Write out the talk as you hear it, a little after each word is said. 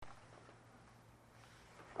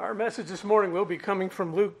Our message this morning will be coming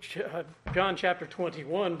from John chapter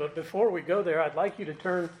 21, but before we go there, I'd like you to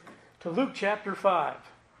turn to Luke chapter 5.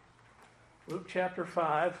 Luke chapter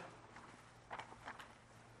 5.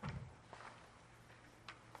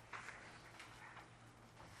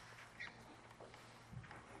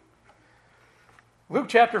 Luke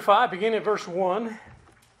chapter 5, beginning at verse 1.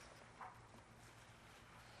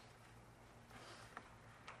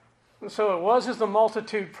 And so it was as the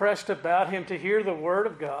multitude pressed about him to hear the word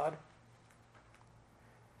of God,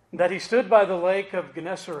 that he stood by the lake of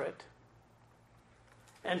Gennesaret.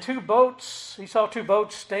 And he saw two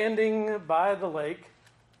boats standing by the lake,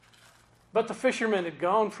 but the fishermen had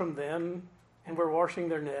gone from them and were washing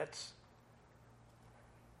their nets.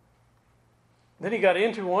 Then he got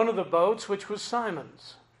into one of the boats, which was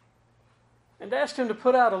Simon's, and asked him to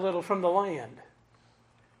put out a little from the land.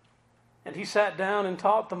 And he sat down and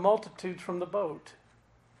taught the multitudes from the boat.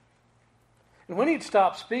 And when he'd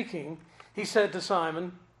stopped speaking, he said to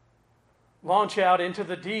Simon, "Launch out into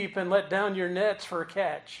the deep and let down your nets for a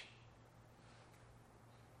catch."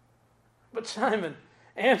 But Simon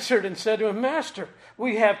answered and said to him, "Master,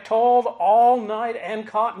 we have toiled all night and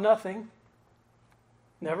caught nothing.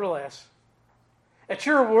 Nevertheless, at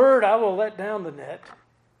your word I will let down the net."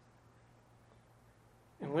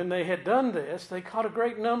 And when they had done this, they caught a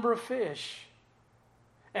great number of fish,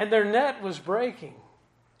 and their net was breaking.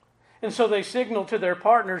 And so they signaled to their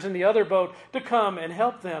partners in the other boat to come and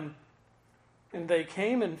help them. And they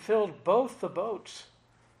came and filled both the boats,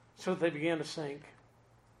 so that they began to sink.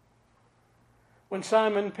 When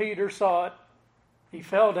Simon Peter saw it, he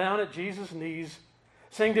fell down at Jesus' knees,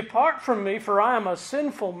 saying, "Depart from me, for I am a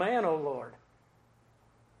sinful man, O Lord."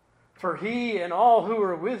 For he and all who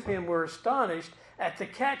were with him were astonished at the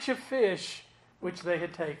catch of fish which they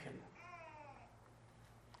had taken.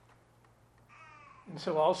 And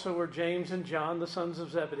so also were James and John, the sons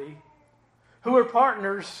of Zebedee, who were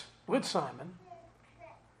partners with Simon.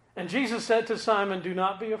 And Jesus said to Simon, "Do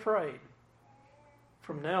not be afraid.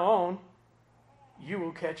 From now on, you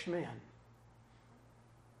will catch men."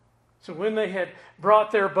 So when they had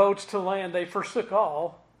brought their boats to land, they forsook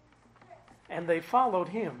all, and they followed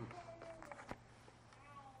him.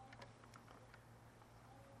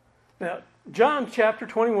 Now, John chapter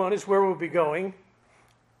 21 is where we'll be going.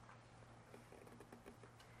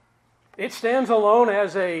 It stands alone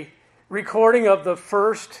as a recording of the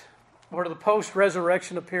first or the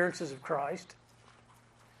post-resurrection appearances of Christ.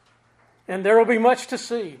 And there will be much to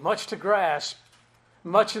see, much to grasp,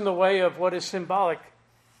 much in the way of what is symbolic.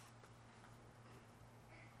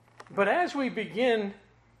 But as we begin,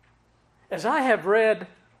 as I have read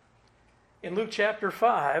in Luke chapter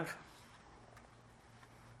 5,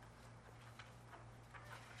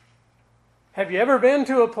 have you ever been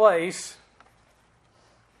to a place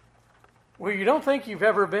where you don't think you've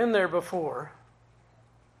ever been there before,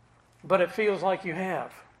 but it feels like you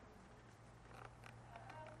have?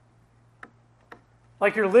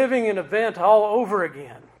 Like you're living an event all over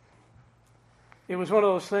again. It was one of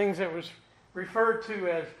those things that was referred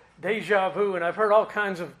to as deja vu, and I've heard all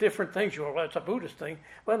kinds of different things. Well, it's a Buddhist thing.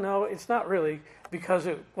 Well, no, it's not really, because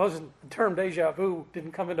it wasn't, the term deja vu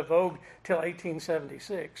didn't come into vogue till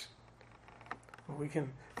 1876. We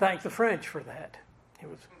can thank the French for that. It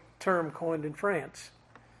was a term coined in France.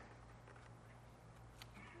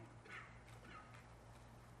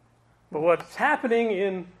 But what's happening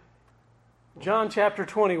in John chapter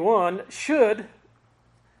 21 should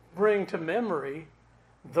bring to memory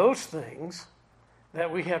those things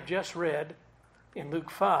that we have just read in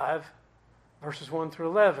Luke 5, verses 1 through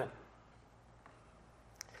 11.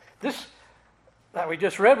 This that we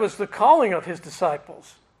just read was the calling of his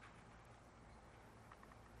disciples.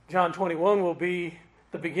 John 21 will be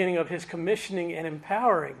the beginning of his commissioning and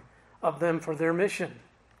empowering of them for their mission.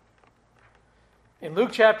 In Luke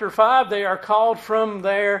chapter 5, they are called from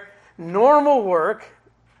their normal work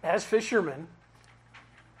as fishermen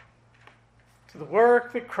to the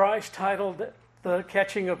work that Christ titled the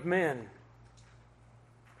catching of men.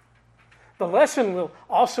 The lesson will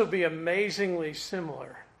also be amazingly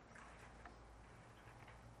similar.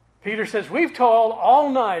 Peter says, "We've toiled all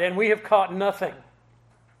night and we have caught nothing."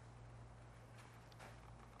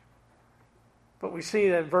 But we see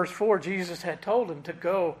that in verse 4, Jesus had told him to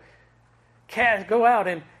go out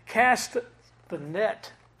and cast the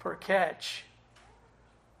net for a catch.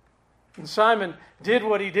 And Simon did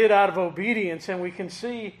what he did out of obedience, and we can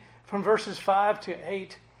see from verses 5 to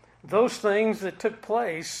 8 those things that took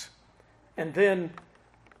place, and then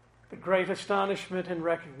the great astonishment and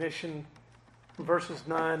recognition from verses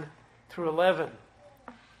 9 through 11.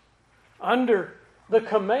 Under the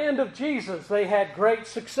command of Jesus, they had great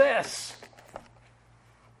success.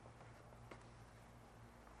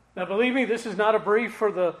 Now, believe me, this is not a brief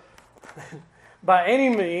for the, by any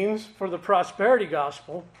means, for the prosperity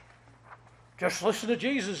gospel. Just listen to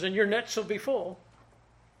Jesus and your nets will be full.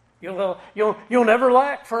 You'll never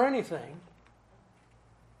lack for anything.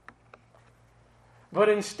 But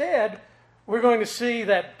instead, we're going to see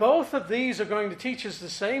that both of these are going to teach us the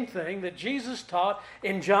same thing that Jesus taught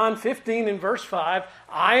in John 15 and verse 5.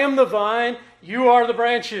 I am the vine, you are the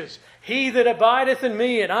branches. He that abideth in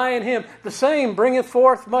me and I in him, the same bringeth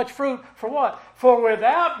forth much fruit. For what? For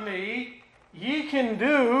without me ye can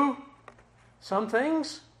do some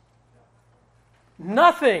things.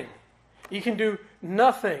 Nothing. You can do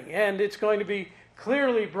nothing. And it's going to be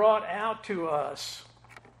clearly brought out to us.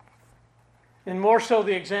 And more so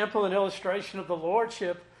the example and illustration of the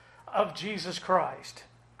lordship of Jesus Christ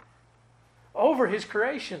over his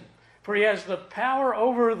creation. For he has the power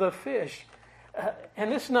over the fish.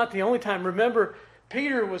 And this is not the only time. Remember,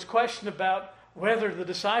 Peter was questioned about whether the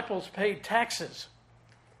disciples paid taxes.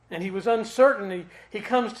 And he was uncertain. He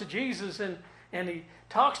comes to Jesus and he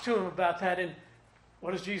talks to him about that. And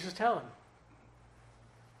what does Jesus tell him?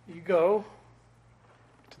 You go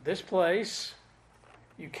to this place.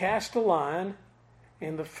 You cast a line,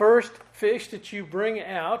 and the first fish that you bring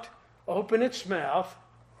out, open its mouth,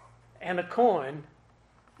 and a coin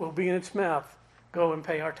will be in its mouth. Go and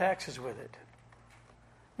pay our taxes with it.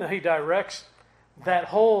 Now he directs that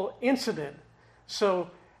whole incident.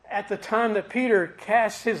 So at the time that Peter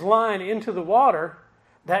casts his line into the water,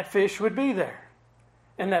 that fish would be there.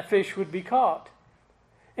 And that fish would be caught.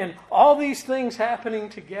 And all these things happening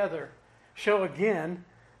together show again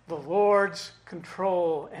the Lord's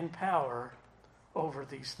control and power over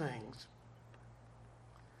these things.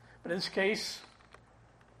 But in this case,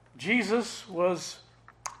 Jesus was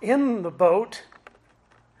in the boat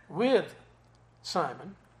with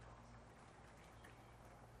Simon.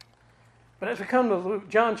 But as we come to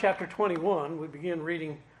John chapter 21, we begin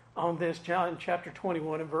reading on this, John chapter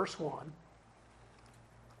 21 and verse 1.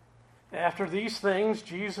 After these things,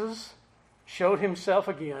 Jesus showed himself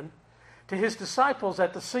again to his disciples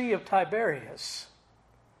at the Sea of Tiberias.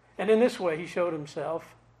 And in this way he showed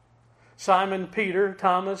himself. Simon Peter,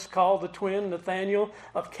 Thomas, called the twin, Nathanael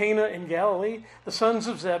of Cana in Galilee, the sons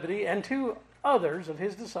of Zebedee, and two others of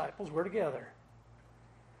his disciples were together.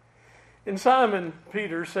 And Simon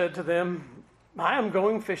Peter said to them, I am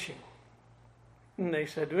going fishing. And they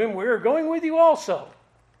said to him, we are going with you also.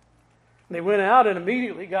 And they went out and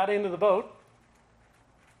immediately got into the boat.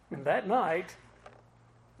 And that night,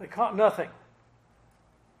 they caught nothing.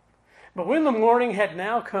 But when the morning had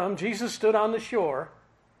now come, Jesus stood on the shore.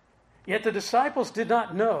 Yet the disciples did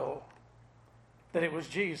not know that it was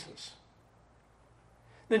Jesus.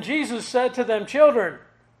 Then Jesus said to them, children,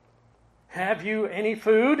 have you any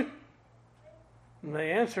food? And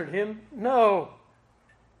they answered him, no.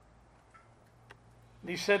 And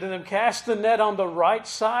he said to them, cast the net on the right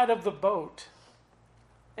side of the boat,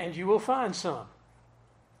 and you will find some.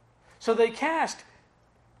 So they cast.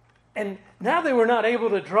 And now they were not able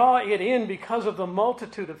to draw it in because of the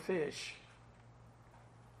multitude of fish.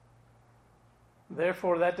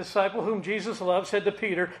 Therefore that disciple whom Jesus loved said to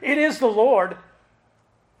Peter, it is the Lord.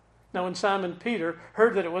 Now when Simon Peter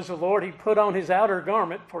heard that it was the Lord, he put on his outer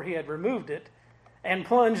garment, for he had removed it, and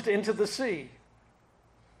plunged into the sea.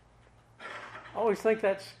 I always think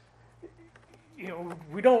that's,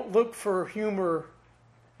 we don't look for humor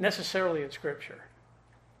necessarily in Scripture.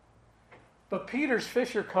 But Peter's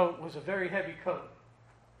fisher coat was a very heavy coat.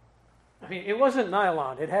 I mean, it wasn't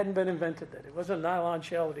nylon. It hadn't been invented yet. It wasn't a nylon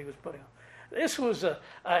shell that he was putting on. This was a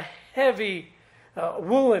heavy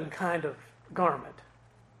woolen kind of garment.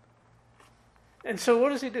 And so what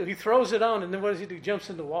does he do? He throws it on, and then what does he do? He jumps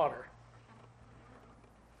in the water.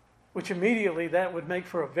 Which immediately that would make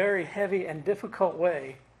for a very heavy and difficult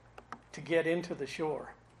way to get into the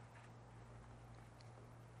shore.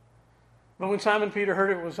 But when Simon Peter heard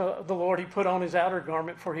it was the Lord, he put on his outer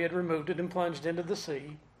garment, for he had removed it, and plunged into the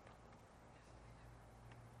sea.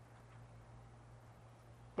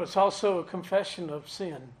 But it's also a confession of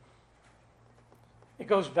sin. It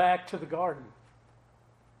goes back to the garden.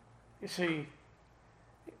 You see,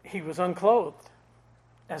 he was unclothed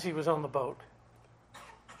as he was on the boat.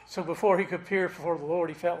 So before he could appear before the Lord,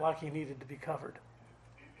 he felt like he needed to be covered.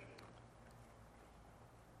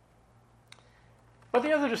 But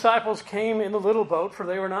the other disciples came in the little boat, for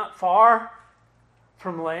they were not far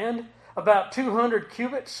from land, about 200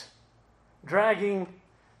 cubits, dragging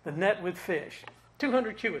the net with fish.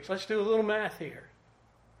 200 cubits. Let's do a little math here.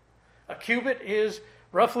 A cubit is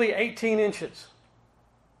roughly 18 inches.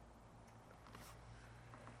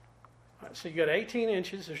 All right, so you got 18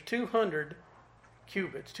 inches. There's 200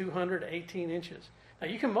 cubits, 218 inches. Now,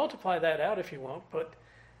 you can multiply that out if you want, but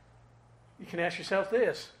you can ask yourself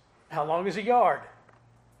this. How long is a yard?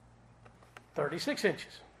 36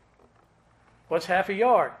 inches. What's half a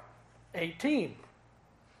yard? 18.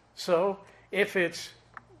 So, if it's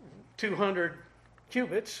 200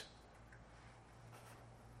 cubits,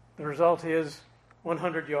 the result is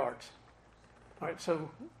 100 yards. All right, so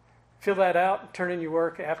fill that out, turn in your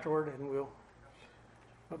work afterward, and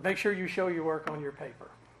but make sure you show your work on your paper.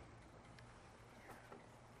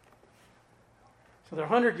 So they're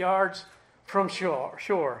 100 yards from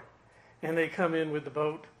shore, and they come in with the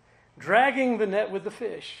boat, dragging the net with the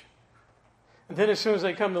fish. And then as soon as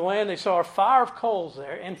they come to land, they saw a fire of coals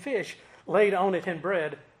there, and fish laid on it and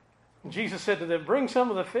bread. And Jesus said to them, "Bring some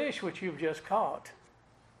of the fish which you've just caught."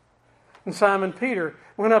 And Simon Peter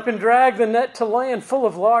went up and dragged the net to land full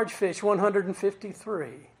of large fish,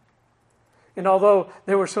 153. And although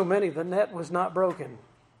there were so many, the net was not broken.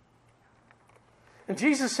 And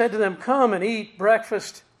Jesus said to them, "Come and eat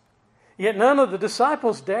breakfast." Yet none of the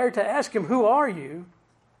disciples dared to ask him, "Who are you?"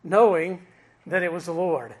 knowing that it was the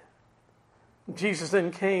Lord. Jesus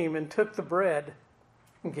then came and took the bread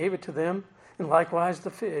and gave it to them, and likewise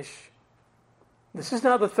the fish. This is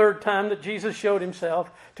now the third time that Jesus showed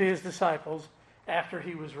himself to his disciples after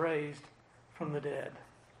he was raised from the dead.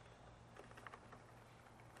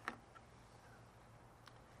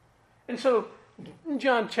 And so, in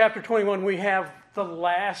John chapter 21, we have the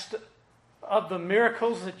last of the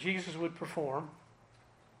miracles that Jesus would perform.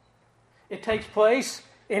 It takes place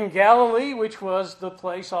in Galilee, which was the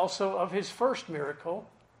place also of his first miracle.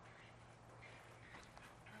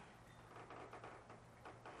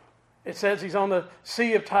 It says he's on the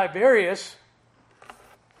Sea of Tiberias,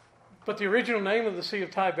 but the original name of the Sea of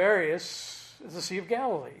Tiberias is the Sea of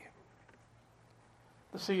Galilee.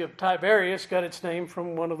 The Sea of Tiberias got its name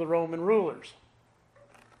from one of the Roman rulers.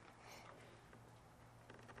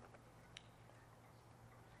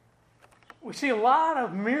 We see a lot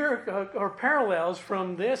of miracle or parallels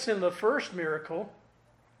from this in the first miracle.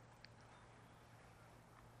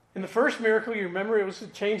 In the first miracle, you remember, it was the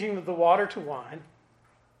changing of the water to wine.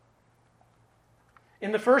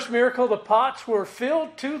 In the first miracle, the pots were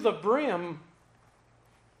filled to the brim.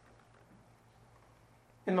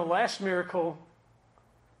 In the last miracle,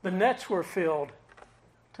 the nets were filled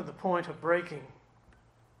to the point of breaking.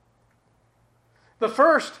 The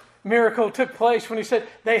first miracle took place when he said,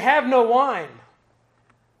 "They have no wine."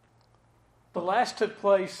 The last took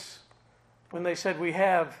place when they said, "We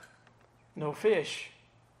have no fish."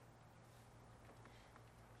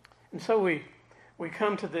 And so we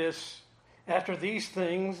come to this. After these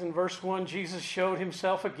things, in verse 1, Jesus showed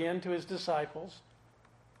himself again to his disciples.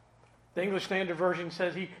 The English Standard Version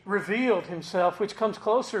says he revealed himself, which comes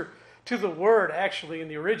closer to the word actually in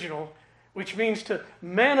the original, which means to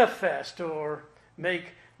manifest or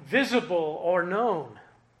make visible or known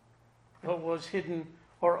what was hidden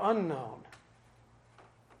or unknown.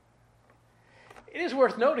 It is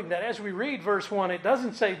worth noting that as we read verse 1, it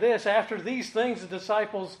doesn't say this: after these things the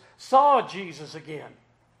disciples saw Jesus again.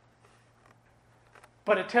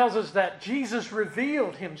 But it tells us that Jesus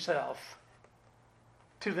revealed himself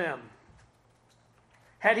to them.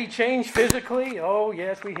 Had he changed physically? Oh,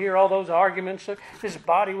 yes, we hear all those arguments. His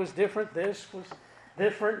body was different, this was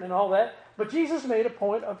different, and all that. But Jesus made a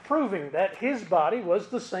point of proving that his body was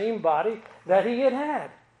the same body that he had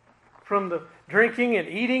had. From the drinking and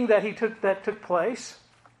eating that took place.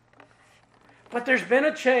 But there's been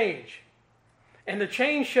a change. And the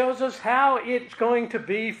change shows us how it's going to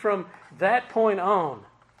be from that point on.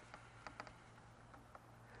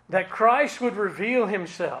 That Christ would reveal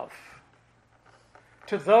himself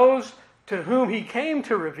to those to whom he came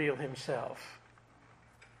to reveal himself.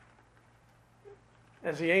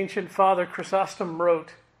 As the ancient Father Chrysostom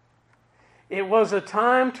wrote, "It was a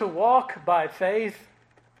time to walk by faith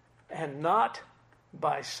and not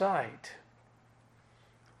by sight."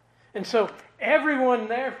 And so everyone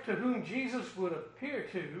there to whom Jesus would appear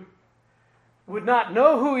to would not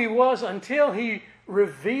know who he was until he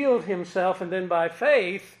revealed himself, and then by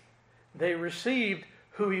faith they received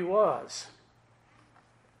who he was.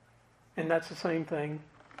 And that's the same thing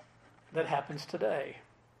that happens today.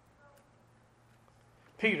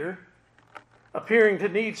 Peter, appearing to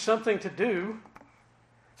need something to do,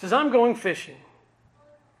 says, "I'm going fishing."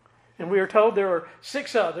 And we are told there were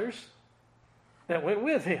 6 others that went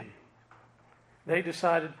with him. They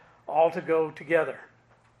decided all to go together.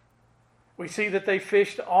 We see that they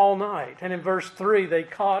fished all night. And in verse 3, they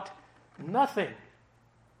caught nothing.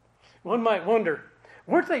 One might wonder,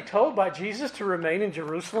 weren't they told by Jesus to remain in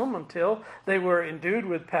Jerusalem until they were endued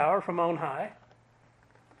with power from on high?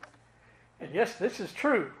 And yes, this is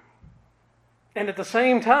true. And at the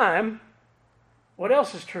same time, what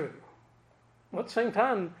else is true? Well, at the same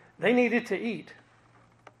time, they needed to eat.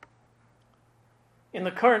 In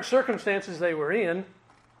the current circumstances they were in,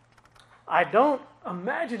 I don't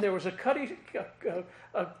imagine there was a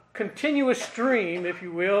continuous stream, if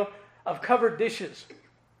you will, of covered dishes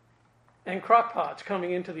and crock pots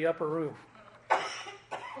coming into the upper room.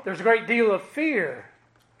 There's a great deal of fear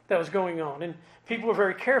that was going on, and people were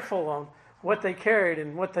very careful on what they carried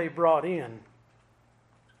and what they brought in.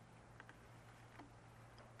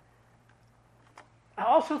 I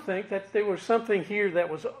also think that there was something here that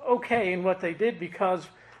was okay in what they did, because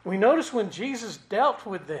we notice when Jesus dealt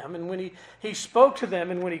with them and when he spoke to them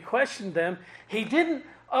and when he questioned them, he didn't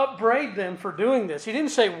upbraid them for doing this. He didn't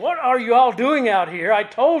say, "What are you all doing out here? I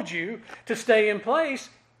told you to stay in place."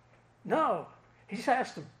 No, he just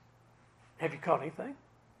asked them, "Have you caught anything?"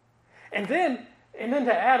 And then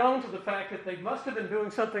to add on to the fact that they must have been doing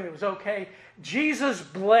something that was okay, Jesus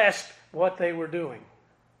blessed what they were doing.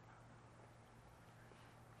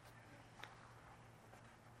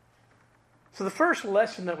 So the first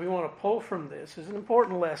lesson that we want to pull from this is an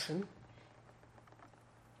important lesson.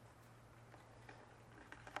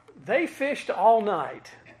 They fished all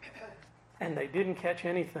night and they didn't catch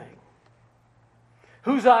anything.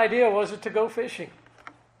 Whose idea was it to go fishing?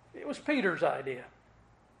 It was Peter's idea.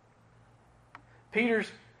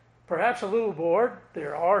 Peter's perhaps a little bored.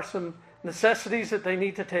 There are some necessities that they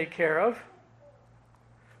need to take care of.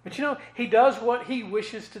 But he does what he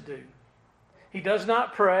wishes to do. He does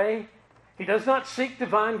not pray. He does not seek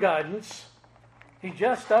divine guidance. He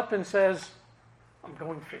just up and says, "I'm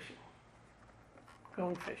going fishing.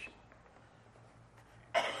 Going fishing."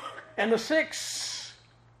 And the 6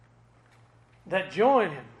 that join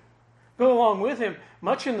him go along with him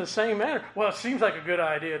much in the same manner. Well, it seems like a good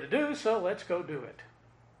idea to do, so let's go do it.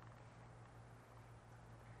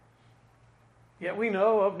 Yet we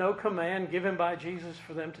know of no command given by Jesus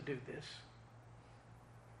for them to do this.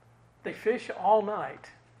 They fish all night.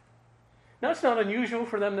 Now, it's not unusual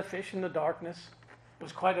for them to fish in the darkness. It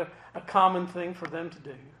was quite a common thing for them to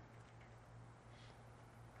do.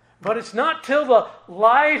 But it's not till the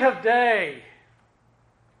light of day,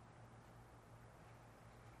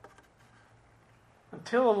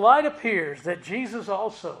 until the light appears, that Jesus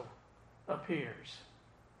also appears.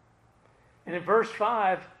 And in verse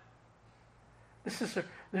 5,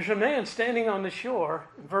 there's a man standing on the shore.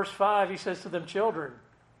 In verse 5, he says to them, "Children,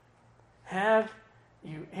 have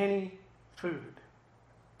you any food?"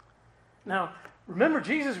 Now, remember,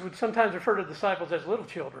 Jesus would sometimes refer to disciples as little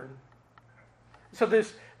children. So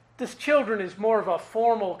this children is more of a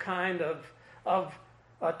formal kind of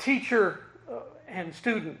a teacher and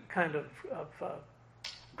student kind of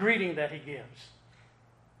greeting that he gives.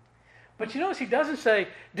 But you notice he doesn't say,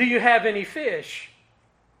 "Do you have any fish?"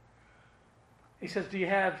 He says, "Do you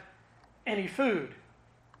have any food?"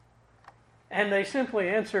 And they simply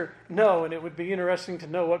answer no, and it would be interesting to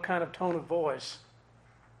know what kind of tone of voice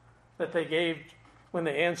that they gave when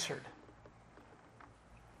they answered.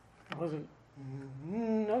 It wasn't,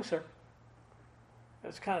 "No, sir."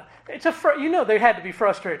 It's they had to be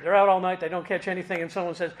frustrated. They're out all night, they don't catch anything, and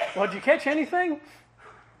someone says, "Well, did you catch anything?"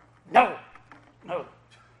 No.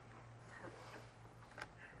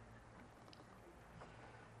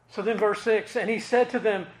 So then verse 6, "And he said to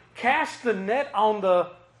them, 'Cast the net on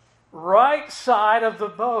the right side of the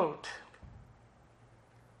boat,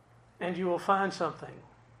 and you will find something.'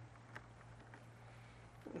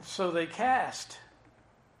 So they cast,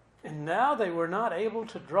 and now they were not able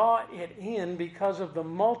to draw it in because of the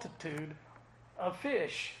multitude of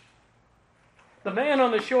fish." The man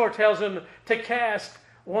on the shore tells them to cast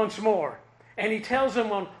once more, and he tells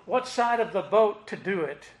them on what side of the boat to do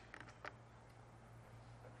it.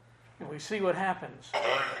 And we see what happens.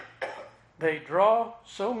 They draw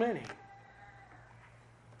so many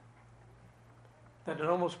that it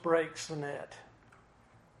almost breaks the net.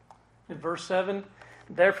 In verse 7,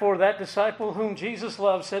 "Therefore that disciple whom Jesus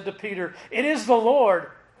loved said to Peter, 'It is the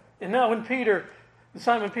Lord.' And now when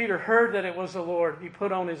Simon Peter heard that it was the Lord, he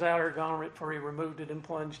put on his outer garment, for he removed it and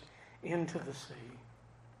plunged into the sea."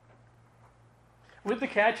 With the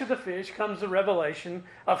catch of the fish comes the revelation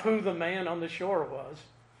of who the man on the shore was.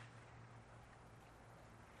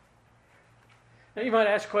 Now you might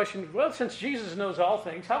ask the question, well, since Jesus knows all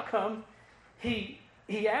things, how come he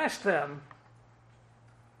asked them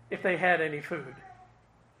if they had any food?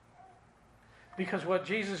 Because what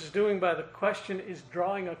Jesus is doing by the question is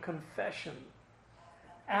drawing a confession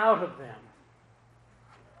out of them.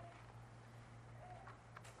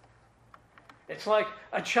 It's like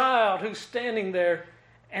a child who's standing there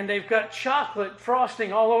and they've got chocolate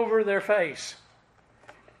frosting all over their face.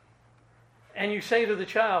 and you say to the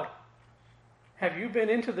child, have you been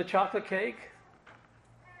into the chocolate cake?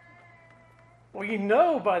 Well, you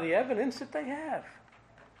know by the evidence that they have.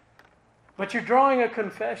 But you're drawing a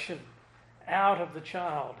confession out of the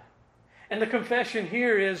child. And the confession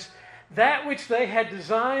here is that which they had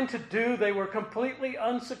designed to do, they were completely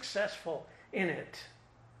unsuccessful in it.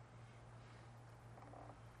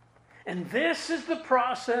 And this is the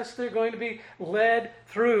process they're going to be led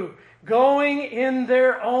through. Going in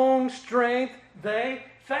their own strength, they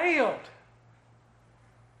failed.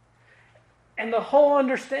 And the whole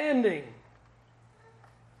understanding,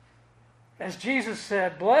 as Jesus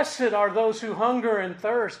said, blessed are those who hunger and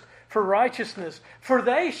thirst for righteousness, for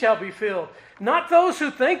they shall be filled. Not those who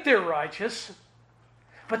think they're righteous,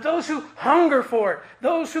 but those who hunger for it,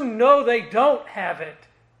 those who know they don't have it.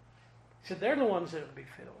 He said, they're the ones that will be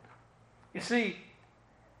filled. You see,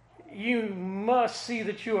 you must see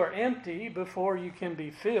that you are empty before you can be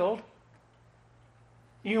filled.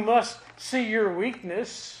 You must see your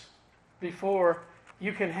weakness before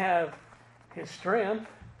you can have His strength.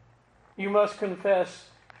 You must confess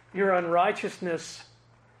your unrighteousness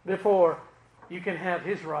before you can have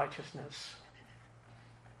His righteousness.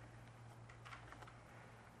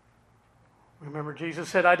 Remember, Jesus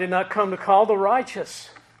said, I did not come to call the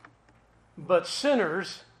righteous, but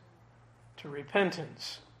sinners to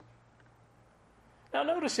repentance. Now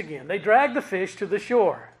notice again, they dragged the fish to the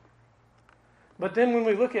shore. But then when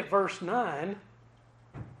we look at verse 9,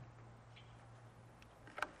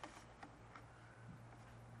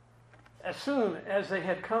 as soon as they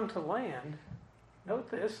had come to land, note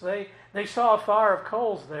this, they saw a fire of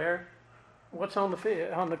coals there. What's on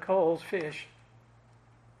the coals? Fish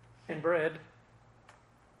and bread.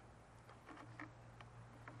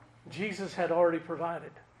 Jesus had already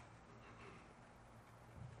provided.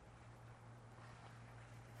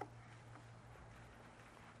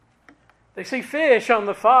 They see fish on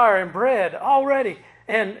the fire and bread already,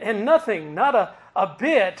 and nothing, not a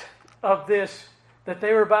bit of this that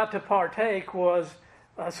they were about to partake was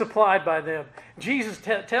supplied by them. Jesus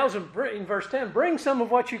tells them in verse 10, bring some of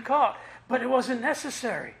what you caught, but it wasn't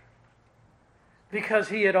necessary because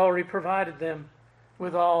He had already provided them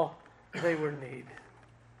with all they would need.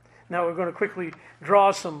 Now we're going to quickly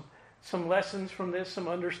draw some lessons from this, some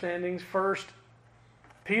understandings. First,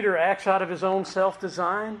 Peter acts out of his own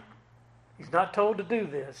self-design. He's not told to do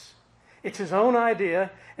this. It's his own idea,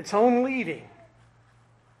 its own leading.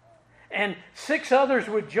 And 6 others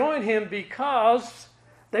would join him because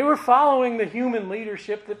they were following the human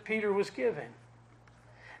leadership that Peter was given.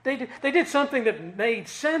 They did something that made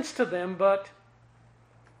sense to them, but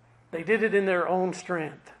they did it in their own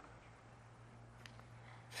strength.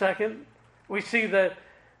 Second, we see that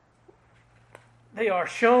they are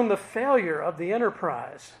shown the failure of the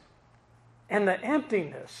enterprise and the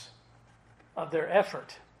emptiness of their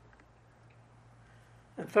effort.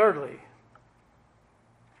 And thirdly,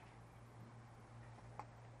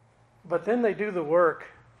 but then they do the work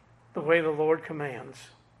the way the Lord commands.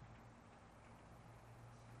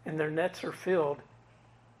 And their nets are filled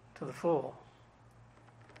to the full.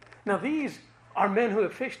 Now these are men who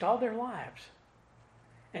have fished all their lives.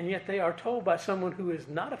 And yet they are told by someone who is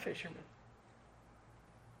not a fisherman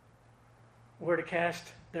where to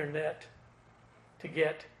cast their net to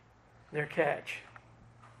get their catch.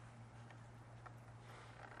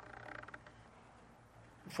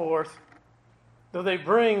 Fourth, though they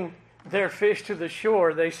bring their fish to the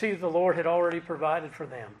shore, they see the Lord had already provided for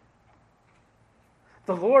them.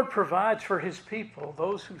 The Lord provides for His people,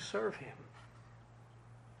 those who serve Him.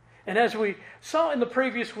 And as we saw in the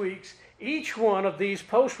previous weeks, each one of these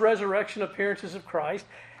post-resurrection appearances of Christ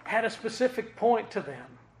had a specific point to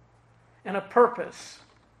them and a purpose.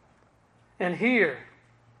 And here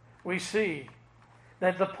we see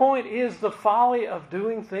that the point is the folly of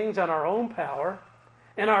doing things on our own power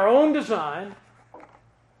and our own design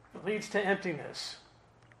that leads to emptiness.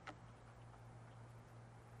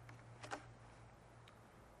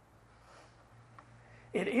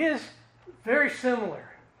 It is very similar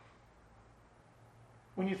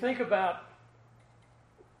when you think about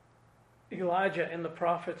Elijah and the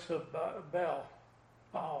prophets of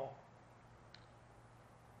Baal.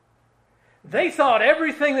 They thought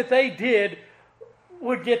everything that they did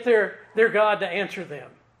would get their God to answer them.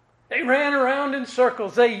 They ran around in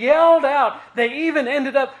circles. They yelled out. They even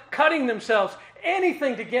ended up cutting themselves.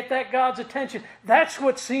 Anything to get that God's attention. That's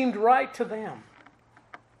what seemed right to them.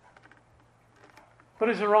 But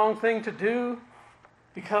it's the wrong thing to do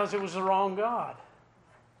because it was the wrong God.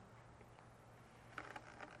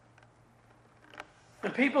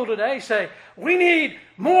 And people today say, we need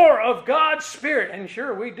more of God's Spirit. And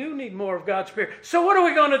sure, we do need more of God's Spirit. So what are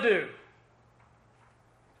we going to do?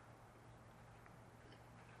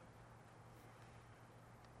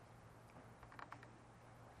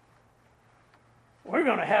 we're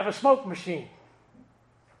going to have a smoke machine.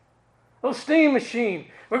 A steam machine.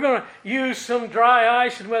 We're going to use some dry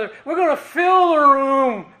ice and weather. We're going to fill the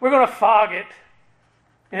room. We're going to fog it.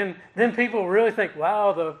 And then people really think,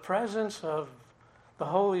 wow, the presence of the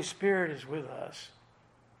Holy Spirit is with us.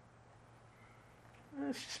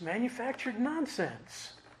 It's just manufactured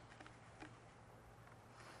nonsense.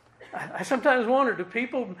 I sometimes wonder, do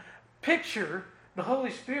people picture the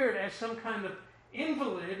Holy Spirit as some kind of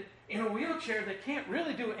invalid in a wheelchair that can't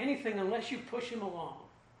really do anything unless you push him along?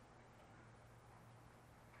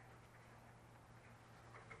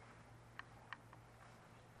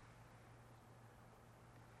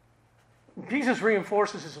 Jesus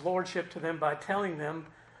reinforces his lordship to them by telling them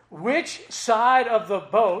which side of the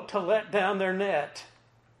boat to let down their net,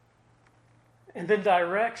 and then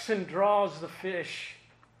directs and draws the fish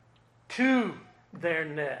to their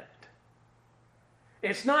net.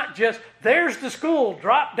 It's not just, there's the school,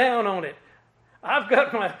 drop down on it. I've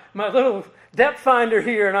got my little depth finder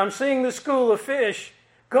here and I'm seeing the school of fish.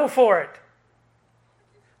 Go for it.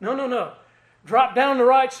 No. Drop down the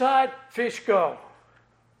right side, fish go.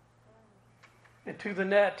 And to the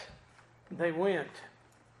net they went.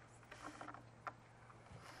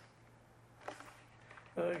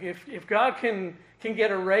 If God can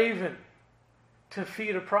get a raven to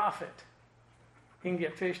feed a prophet, he can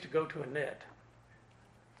get fish to go to a net.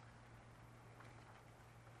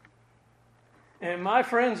 And my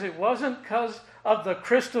friends, it wasn't because of the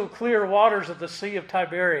crystal clear waters of the Sea of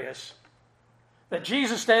Tiberias that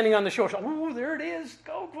Jesus standing on the shore said, oh, there it is.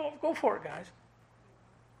 Go for it, guys.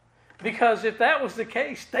 Because if that was the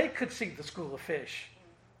case, they could see the school of fish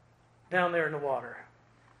down there in the water.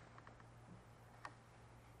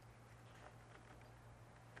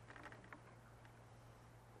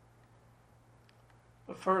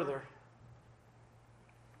 But further,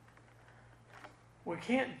 we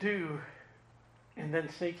can't do and then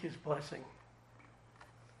seek his blessing.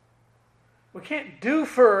 We can't do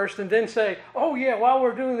first and then say, oh yeah, while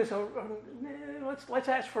we're doing this, let's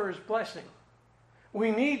ask for his blessing.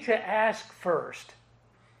 We need to ask first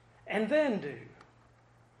and then do.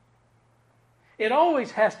 It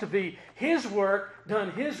always has to be his work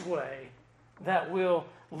done his way that will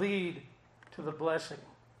lead to the blessing.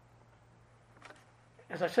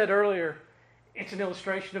 As I said earlier, it's an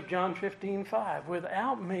illustration of John 15:5.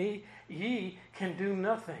 Without me, ye can do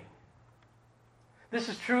nothing. This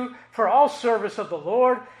is true for all service of the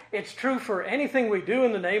Lord. It's true for anything we do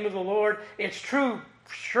in the name of the Lord. It's true,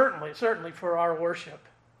 certainly for our worship.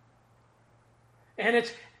 And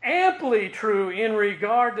it's amply true in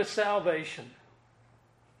regard to salvation.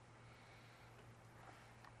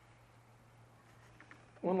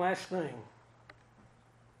 One last thing.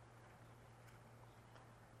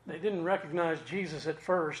 They didn't recognize Jesus at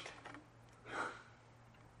first.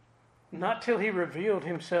 Not till he revealed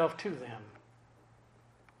himself to them.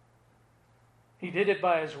 He did it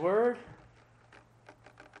by his word.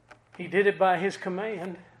 He did it by his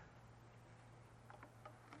command.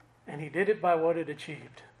 And he did it by what it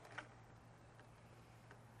achieved.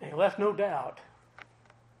 And he left no doubt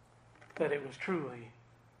that it was truly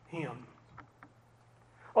him.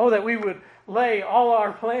 Oh, that we would lay all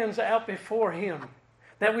our plans out before him.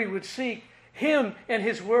 That we would seek him and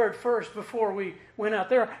his word first before we went out.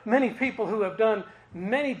 There are many people who have done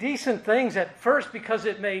many decent things at first because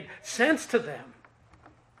it made sense to them.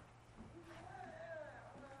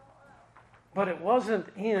 But it wasn't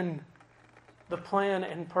in the plan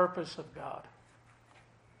and purpose of God.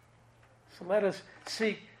 So let us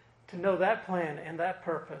seek to know that plan and that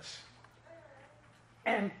purpose.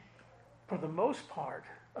 And for the most part,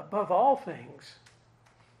 above all things,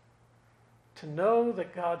 to know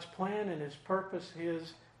that God's plan and his purpose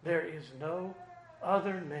is there is no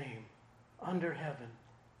other name under heaven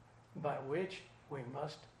by which we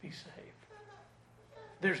must be saved.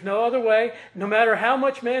 There's no other way, no matter how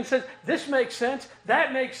much man says, this makes sense,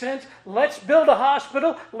 that makes sense, let's build a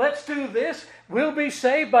hospital, let's do this, we'll be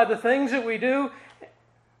saved by the things that we do.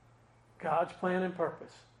 God's plan and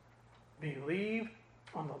purpose. Believe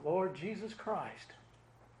on the Lord Jesus Christ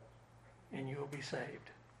and you will be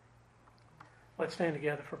saved. Let's stand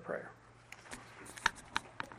together for prayer.